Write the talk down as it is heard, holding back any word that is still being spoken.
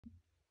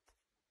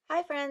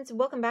Hi friends,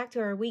 welcome back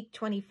to our week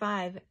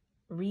 25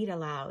 read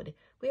aloud.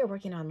 We are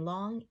working on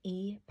long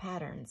E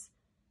patterns.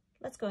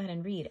 Let's go ahead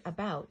and read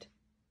about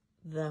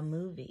the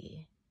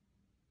movie.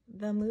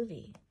 The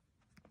movie.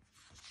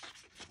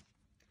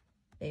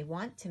 They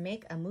want to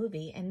make a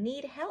movie and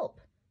need help.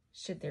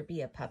 Should there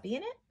be a puppy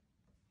in it?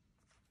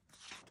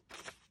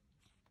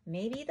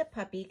 Maybe the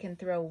puppy can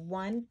throw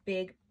one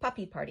big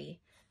puppy party.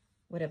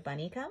 Would a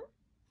bunny come?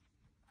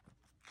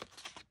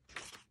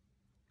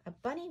 A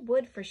bunny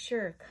would for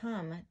sure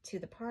come to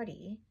the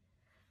party.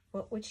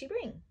 What would she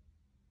bring?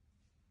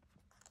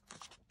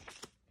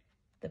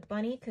 The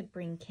bunny could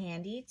bring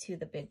candy to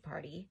the big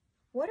party.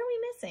 What are we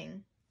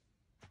missing?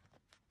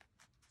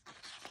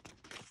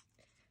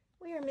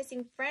 We are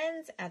missing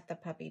friends at the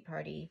puppy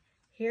party.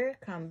 Here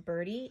come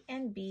Birdie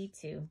and Bee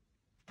too.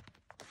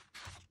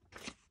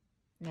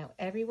 Now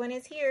everyone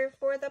is here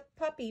for the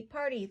puppy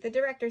party. The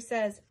director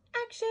says,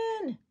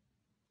 action!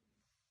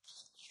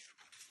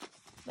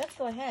 Let's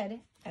go ahead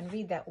and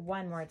read that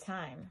one more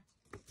time.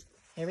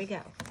 Here we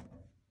go.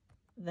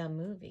 The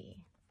movie.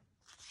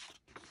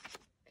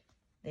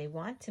 They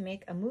want to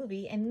make a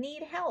movie and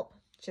need help.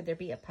 Should there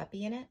be a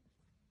puppy in it?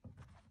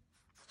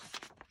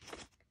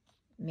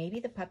 Maybe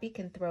the puppy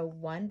can throw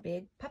one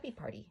big puppy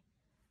party.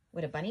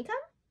 Would a bunny come?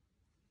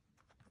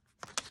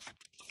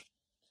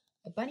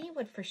 A bunny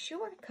would for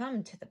sure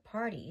come to the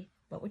party.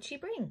 What would she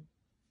bring?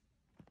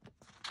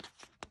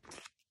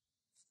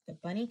 The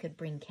bunny could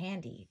bring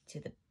candy to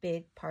the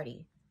big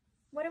party.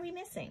 What are we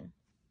missing?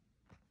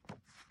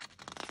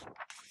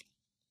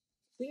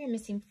 We are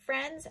missing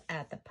friends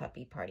at the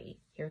puppy party.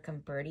 Here come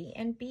Birdie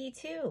and Bee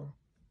too.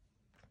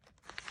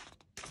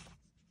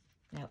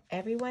 Now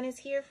everyone is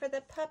here for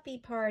the puppy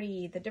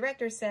party. The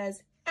director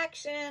says,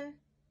 action!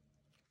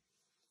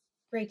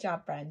 Great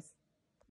job, friends.